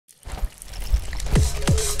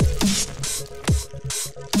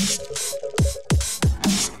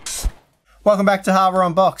Welcome back to Hardware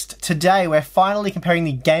Unboxed. Today we're finally comparing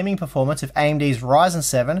the gaming performance of AMD's Ryzen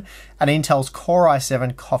 7 and Intel's Core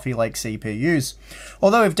i7 Coffee Lake CPUs.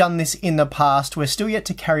 Although we've done this in the past, we're still yet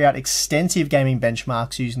to carry out extensive gaming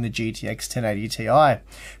benchmarks using the GTX 1080 Ti.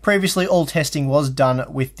 Previously, all testing was done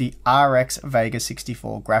with the RX Vega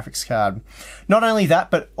 64 graphics card. Not only that,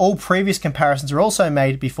 but all previous comparisons were also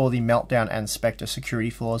made before the Meltdown and Spectre security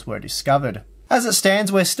flaws were discovered. As it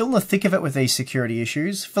stands, we're still in the thick of it with these security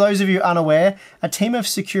issues. For those of you unaware, a team of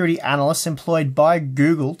security analysts employed by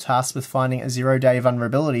Google, tasked with finding zero-day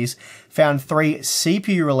vulnerabilities, found 3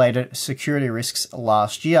 CPU-related security risks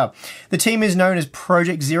last year. The team is known as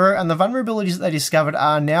Project Zero, and the vulnerabilities that they discovered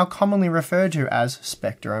are now commonly referred to as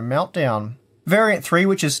Spectre and Meltdown. Variant 3,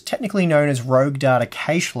 which is technically known as Rogue Data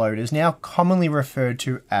Cache Load, is now commonly referred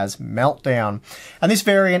to as Meltdown. And this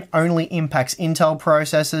variant only impacts Intel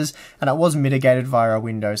processors, and it was mitigated via a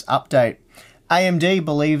Windows update. AMD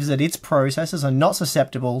believes that its processors are not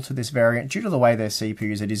susceptible to this variant due to the way their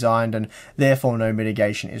CPUs are designed, and therefore no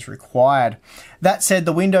mitigation is required. That said,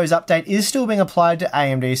 the Windows update is still being applied to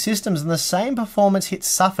AMD systems, and the same performance hits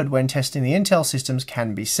suffered when testing the Intel systems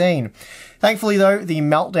can be seen. Thankfully though, the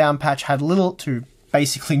Meltdown patch had little to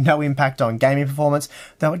basically no impact on gaming performance,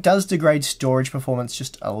 though it does degrade storage performance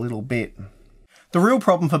just a little bit. The real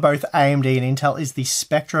problem for both AMD and Intel is the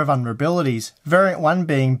spectre of vulnerabilities, Variant 1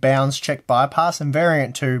 being bounds check bypass and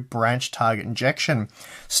Variant 2 branch target injection.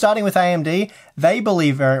 Starting with AMD, they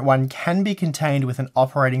believe Variant 1 can be contained with an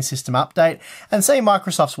operating system update, and say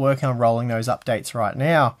Microsoft's working on rolling those updates right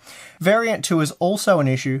now. Variant 2 is also an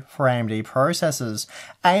issue for AMD processors.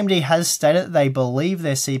 AMD has stated that they believe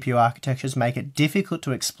their CPU architectures make it difficult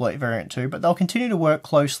to exploit Variant 2, but they'll continue to work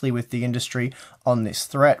closely with the industry on this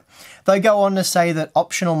threat. They go on to say that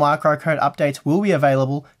optional microcode updates will be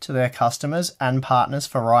available to their customers and partners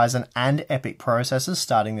for Ryzen and EPYC processors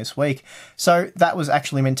starting this week. So that was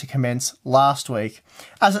actually meant to commence last week.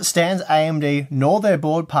 As it stands, AMD nor their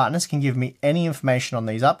board partners can give me any information on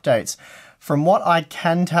these updates. From what I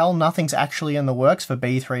can tell, nothing's actually in the works for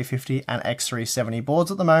B350 and X370 boards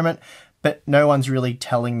at the moment, but no one's really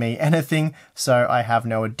telling me anything, so I have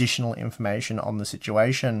no additional information on the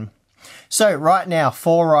situation. So right now,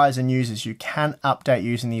 for Ryzen users, you can update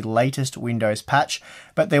using the latest Windows patch,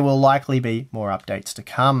 but there will likely be more updates to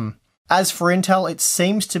come. As for Intel, it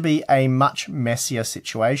seems to be a much messier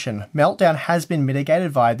situation. Meltdown has been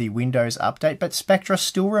mitigated via the Windows update, but Spectre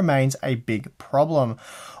still remains a big problem.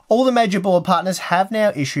 All the major board partners have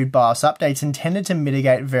now issued BIOS updates intended to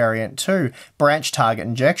mitigate Variant 2, branch target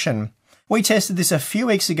injection. We tested this a few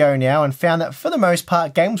weeks ago now and found that for the most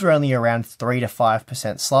part, games were only around 3 to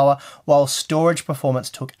 5% slower, while storage performance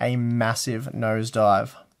took a massive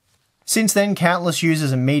nosedive. Since then, countless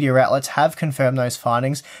users and media outlets have confirmed those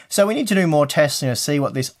findings, so we need to do more testing to see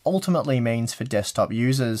what this ultimately means for desktop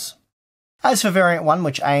users. As for Variant 1,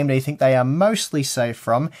 which AMD think they are mostly safe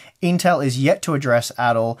from, Intel is yet to address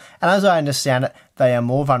at all, and as I understand it, they are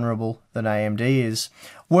more vulnerable than AMD is.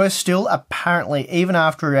 Worse still, apparently, even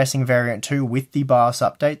after addressing Variant 2 with the BIOS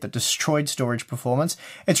update that destroyed storage performance,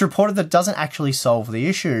 it's reported that it doesn't actually solve the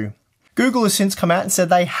issue. Google has since come out and said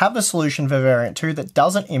they have a solution for Variant 2 that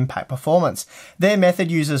doesn't impact performance. Their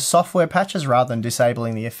method uses software patches rather than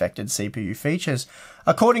disabling the affected CPU features.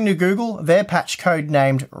 According to Google, their patch code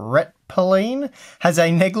named Retpoline has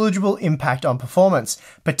a negligible impact on performance,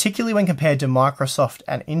 particularly when compared to Microsoft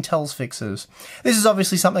and Intel's fixes. This is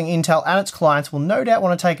obviously something Intel and its clients will no doubt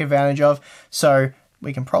want to take advantage of, so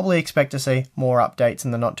we can probably expect to see more updates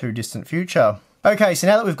in the not too distant future. Okay, so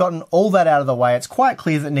now that we've gotten all that out of the way, it's quite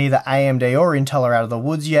clear that neither AMD or Intel are out of the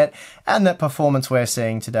woods yet, and that performance we're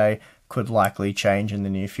seeing today could likely change in the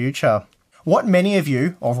near future. What many of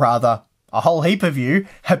you, or rather a whole heap of you,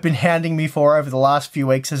 have been hounding me for over the last few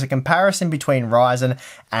weeks is a comparison between Ryzen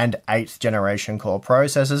and 8th generation core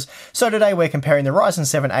processors. So today we're comparing the Ryzen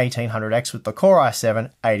 7 1800X with the Core i7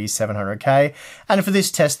 8700K, and for this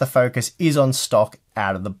test the focus is on stock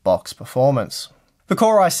out-of-the-box performance. The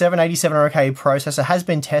Core i7 8700K processor has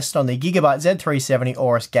been tested on the Gigabyte Z370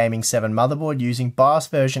 Aorus Gaming 7 motherboard using BIOS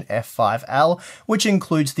version F5L, which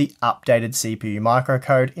includes the updated CPU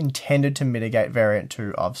microcode intended to mitigate Variant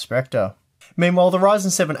 2 of Spectre. Meanwhile, the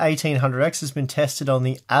Ryzen 7 1800X has been tested on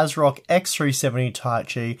the ASRock X370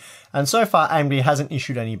 Taichi, and so far AMD hasn't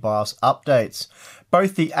issued any BIOS updates.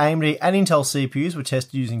 Both the AMD and Intel CPUs were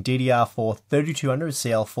tested using DDR4 3200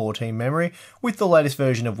 CL14 memory, with the latest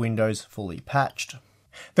version of Windows fully patched.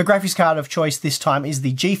 The graphics card of choice this time is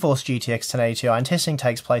the GeForce GTX 1080 Ti, and testing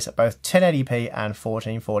takes place at both 1080p and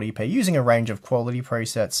 1440p using a range of quality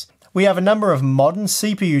presets. We have a number of modern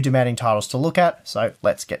CPU demanding titles to look at, so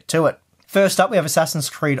let's get to it. First up, we have Assassin's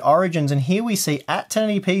Creed Origins, and here we see at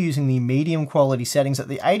 1080p using the medium quality settings that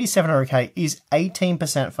the 8700K is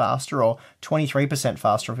 18% faster, or 23%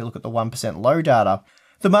 faster if you look at the 1% low data.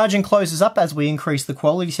 The margin closes up as we increase the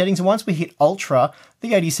quality settings, and once we hit Ultra,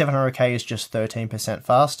 the 8700K is just 13%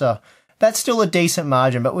 faster. That's still a decent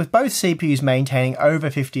margin, but with both CPUs maintaining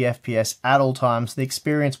over 50 FPS at all times, the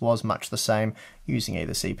experience was much the same using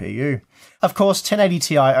either CPU. Of course, 1080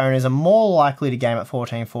 Ti owners are more likely to game at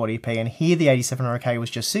 1440p, and here the 8700K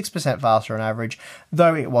was just 6% faster on average,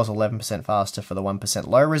 though it was 11% faster for the 1%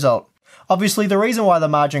 low result. Obviously, the reason why the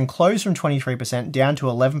margin closed from 23% down to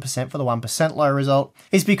 11% for the 1% low result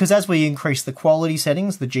is because as we increased the quality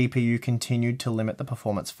settings, the GPU continued to limit the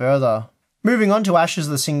performance further. Moving on to Ashes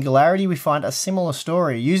of the Singularity, we find a similar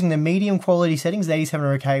story. Using the medium quality settings, the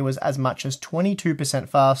 8700K was as much as 22%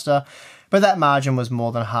 faster, but that margin was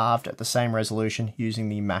more than halved at the same resolution using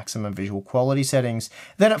the maximum visual quality settings.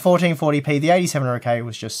 Then at 1440p, the 8700K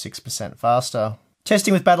was just 6% faster.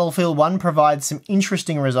 Testing with Battlefield 1 provides some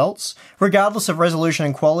interesting results. Regardless of resolution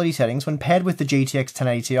and quality settings, when paired with the GTX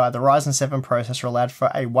 1080 Ti, the Ryzen 7 processor allowed for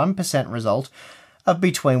a 1% result of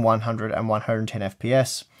between 100 and 110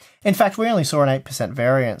 FPS. In fact, we only saw an 8%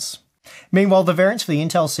 variance. Meanwhile, the variance for the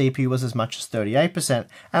Intel CPU was as much as 38%,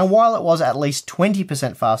 and while it was at least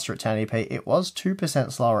 20% faster at 1080p, it was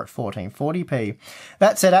 2% slower at 1440p.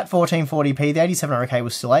 That said, at 1440p, the 8700K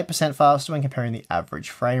was still 8% faster when comparing the average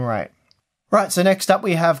frame rate. Right, so next up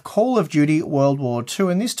we have Call of Duty World War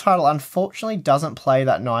II, and this title unfortunately doesn't play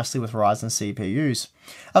that nicely with Ryzen CPUs.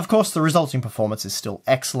 Of course, the resulting performance is still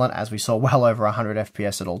excellent, as we saw well over 100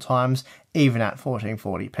 FPS at all times, even at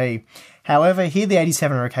 1440p. However, here the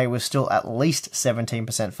 8700K was still at least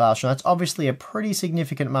 17% faster, and that's obviously a pretty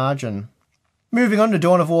significant margin. Moving on to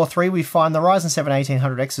Dawn of War 3, we find the Ryzen 7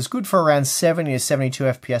 1800X is good for around 70 to 72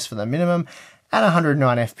 FPS for the minimum, and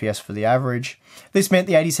 109 FPS for the average. This meant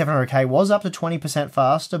the 8700K was up to 20%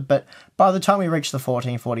 faster, but by the time we reached the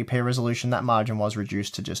 1440p resolution, that margin was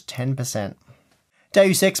reduced to just 10%.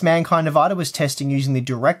 Deus Ex Mankind Divided was testing using the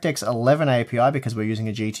DirectX 11 API because we're using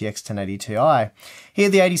a GTX 1080 Ti. Here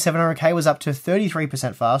the 8700K was up to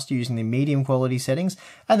 33% faster using the medium quality settings,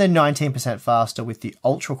 and then 19% faster with the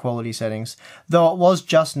ultra quality settings, though it was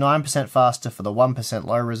just 9% faster for the 1%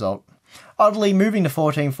 low result. Oddly, moving to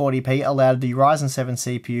 1440p allowed the Ryzen 7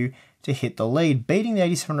 CPU to hit the lead, beating the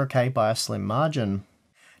 8700K by a slim margin.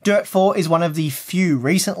 Dirt 4 is one of the few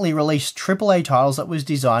recently released AAA titles that was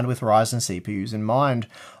designed with Ryzen CPUs in mind.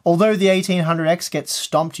 Although the 1800X gets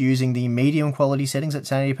stomped using the medium quality settings at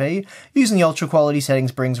 1080p, using the ultra quality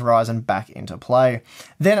settings brings Ryzen back into play.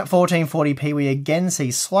 Then at 1440p we again see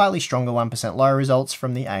slightly stronger 1% low results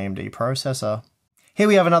from the AMD processor. Here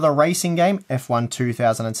we have another racing game, F1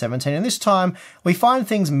 2017, and this time we find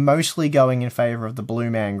things mostly going in favour of the Blue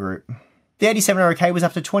Man Group. The 8700K was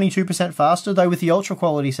up to 22% faster, though with the ultra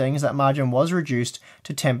quality settings that margin was reduced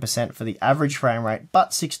to 10% for the average frame rate,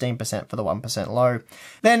 but 16% for the 1% low.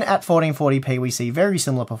 Then at 1440p we see very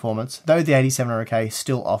similar performance, though the 8700K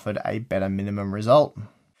still offered a better minimum result.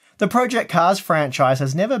 The Project Cars franchise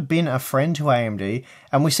has never been a friend to AMD,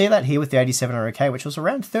 and we see that here with the 8700K, which was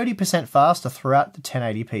around 30% faster throughout the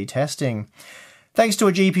 1080p testing. Thanks to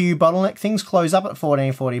a GPU bottleneck, things close up at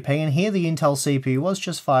 1440p, and here the Intel CPU was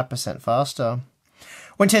just 5% faster.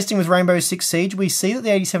 When testing with Rainbow Six Siege, we see that the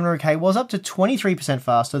 8700K was up to 23%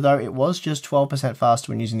 faster, though it was just 12%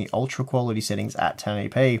 faster when using the ultra quality settings at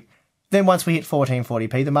 1080p. Then once we hit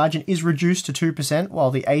 1440p, the margin is reduced to 2%,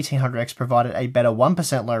 while the 1800X provided a better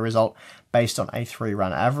 1% low result based on a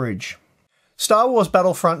 3-run average. Star Wars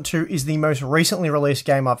Battlefront 2 is the most recently released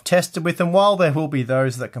game I've tested with, and while there will be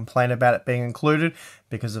those that complain about it being included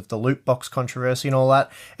because of the loot box controversy and all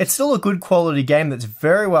that, it's still a good quality game that's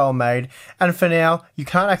very well made, and for now, you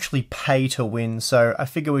can't actually pay to win, so I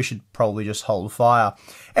figure we should probably just hold fire.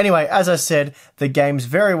 Anyway, as I said, the game's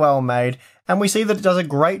very well made, and we see that it does a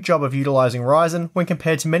great job of utilising Ryzen when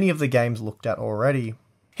compared to many of the games looked at already.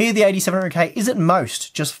 Here the 8700K is at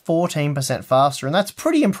most just 14% faster, and that's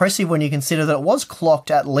pretty impressive when you consider that it was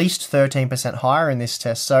clocked at least 13% higher in this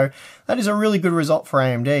test, so that is a really good result for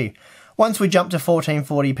AMD. Once we jump to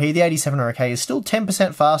 1440p, the 8700K is still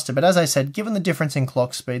 10% faster, but as I said, given the difference in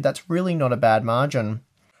clock speed, that's really not a bad margin.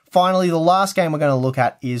 Finally, the last game we're going to look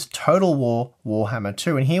at is Total War Warhammer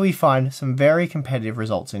 2, and here we find some very competitive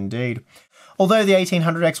results indeed. Although the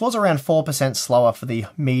 1800X was around 4% slower for the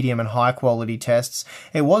medium and high quality tests,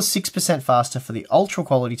 it was 6% faster for the ultra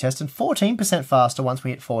quality test and 14% faster once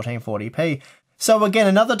we hit 1440p. So again,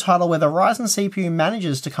 another title where the Ryzen CPU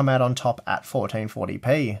manages to come out on top at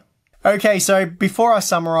 1440p. Okay, so before I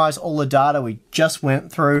summarise all the data we just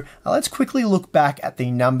went through, let's quickly look back at the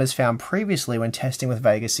numbers found previously when testing with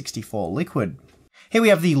Vega 64 Liquid. Here we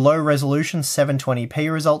have the low resolution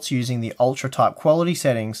 720p results using the ultra type quality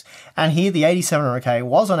settings, and here the 8700K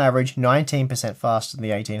was on average 19% faster than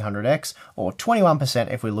the 1800X, or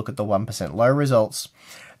 21% if we look at the 1% low results.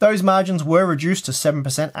 Those margins were reduced to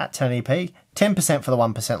 7% at 1080p, 10% for the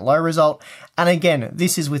 1% low result, and again,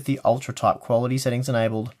 this is with the ultra type quality settings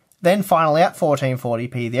enabled. Then finally at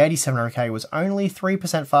 1440p, the 8700K was only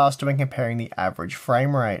 3% faster when comparing the average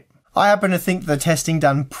frame rate. I happen to think the testing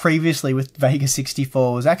done previously with Vega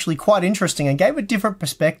 64 was actually quite interesting and gave a different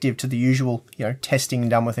perspective to the usual, testing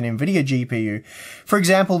done with an NVIDIA GPU. For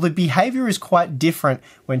example, the behavior is quite different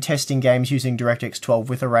when testing games using DirectX 12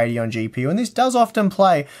 with a Radeon GPU, and this does often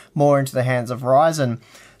play more into the hands of Ryzen.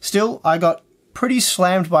 Still, I got pretty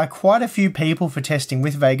slammed by quite a few people for testing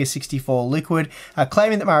with Vega 64 Liquid,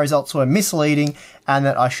 claiming that my results were misleading and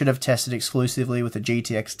that I should have tested exclusively with the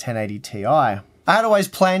GTX 1080 Ti. I had always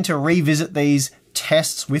planned to revisit these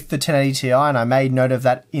tests with the 1080 Ti, and I made note of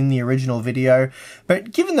that in the original video,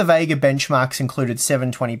 but given the Vega benchmarks included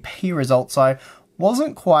 720p results, I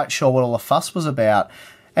wasn't quite sure what all the fuss was about.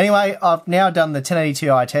 Anyway, I've now done the 1080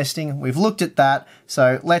 Ti testing, we've looked at that,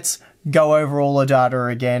 so let's go over all the data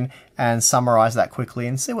again and summarise that quickly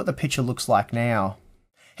and see what the picture looks like now.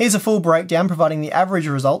 Here's a full breakdown providing the average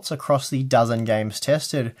results across the dozen games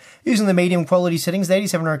tested. Using the medium quality settings, the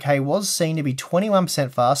 8700K was seen to be 21%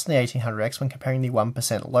 faster than the 1800X when comparing the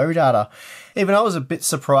 1% low data. Even I was a bit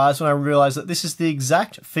surprised when I realised that this is the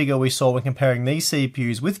exact figure we saw when comparing these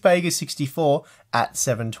CPUs with Vega 64 at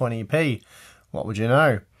 720p. What would you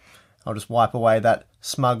know? I'll just wipe away that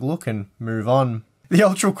smug look and move on. The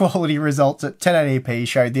ultra quality results at 1080p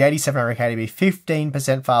showed the 8700K to be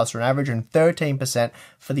 15% faster on average and 13%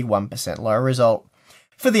 for the 1% low result.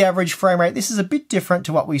 For the average frame rate, this is a bit different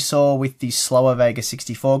to what we saw with the slower Vega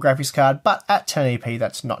 64 graphics card, but at 1080p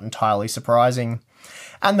that's not entirely surprising.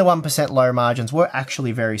 And the 1% low margins were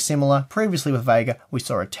actually very similar. Previously with Vega, we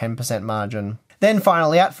saw a 10% margin. Then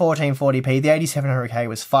finally, at 1440p, the 8700K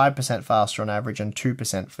was 5% faster on average and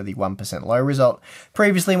 2% for the 1% low result.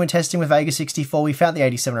 Previously, when testing with Vega 64, we found the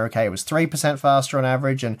 8700K was 3% faster on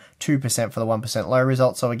average and 2% for the 1% low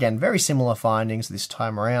result, so again, very similar findings this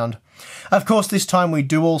time around. Of course, this time we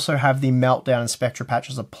do also have the Meltdown and Spectre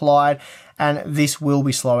patches applied, and this will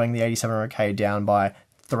be slowing the 8700K down by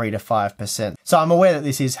 3 to 5%. So I'm aware that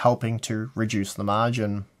this is helping to reduce the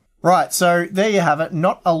margin. Right, so there you have it.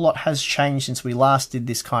 Not a lot has changed since we last did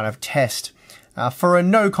this kind of test. For a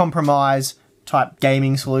no compromise type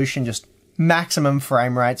gaming solution, just maximum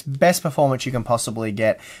frame rates, best performance you can possibly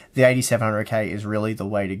get, the 8700K is really the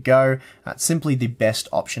way to go. It's simply the best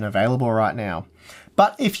option available right now.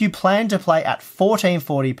 But if you plan to play at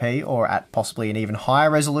 1440p or at possibly an even higher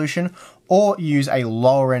resolution, or use a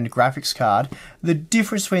lower end graphics card, the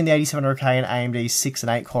difference between the 8700K and AMD's 6 and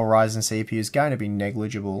 8 core Ryzen CPU is going to be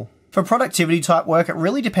negligible. For productivity type work, it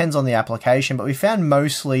really depends on the application, but we found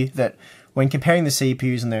mostly that when comparing the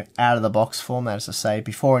CPUs in their out of the box form, that is to say,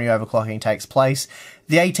 before any overclocking takes place,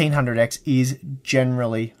 the 1800X is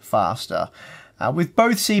generally faster. With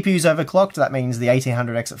both CPUs overclocked, that means the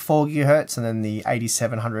 1800X at 4 GHz and then the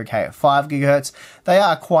 8700K at 5 GHz, they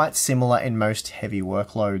are quite similar in most heavy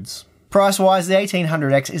workloads. Price-wise, the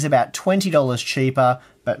 1800X is about $20 cheaper,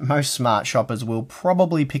 but most smart shoppers will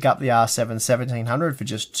probably pick up the R7 1700 for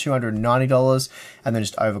just $290 and then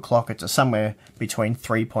just overclock it to somewhere between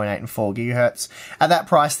 3.8 and 4 GHz. At that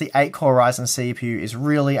price, the 8-core Ryzen CPU is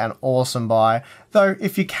really an awesome buy, though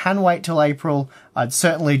if you can wait till April, I'd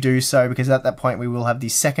certainly do so, because at that point we will have the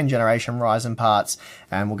 2nd generation Ryzen parts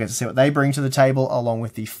and we'll get to see what they bring to the table along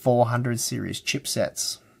with the 400 series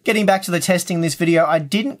chipsets. Getting back to the testing in this video, I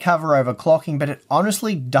didn't cover overclocking, but it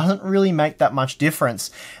honestly doesn't really make that much difference.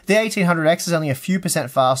 The 1800X is only a few percent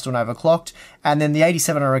faster when overclocked, and then the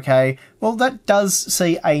 8700K, well, that does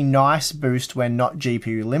see a nice boost when not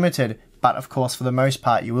GPU limited, but of course for the most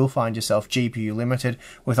part you will find yourself GPU limited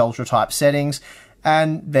with ultra type settings,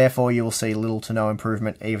 and therefore you will see little to no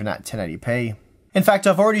improvement even at 1080p. In fact,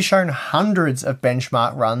 I've already shown hundreds of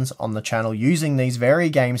benchmark runs on the channel using these very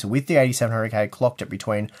games with the 8700K clocked at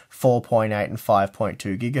between 4.8 and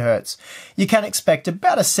 5.2 GHz. You can expect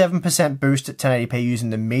about a 7% boost at 1080p using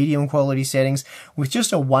the medium quality settings, with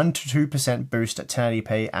just a 1 to 2% boost at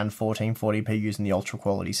 1080p and 1440p using the ultra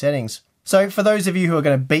quality settings. So for those of you who are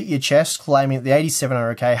going to beat your chest claiming that the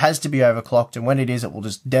 8700K has to be overclocked and when it is it will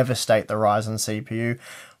just devastate the Ryzen CPU,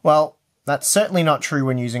 well, that's certainly not true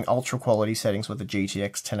when using ultra quality settings with the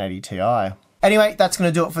GTX 1080 Ti. Anyway, that's going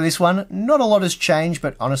to do it for this one. Not a lot has changed,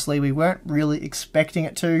 but honestly, we weren't really expecting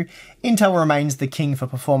it to. Intel remains the king for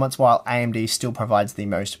performance, while AMD still provides the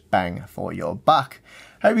most bang for your buck.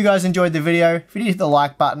 Hope you guys enjoyed the video. If you did, hit the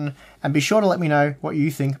like button, and be sure to let me know what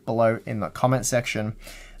you think below in the comment section.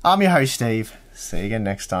 I'm your host, Steve. See you again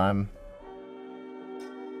next time.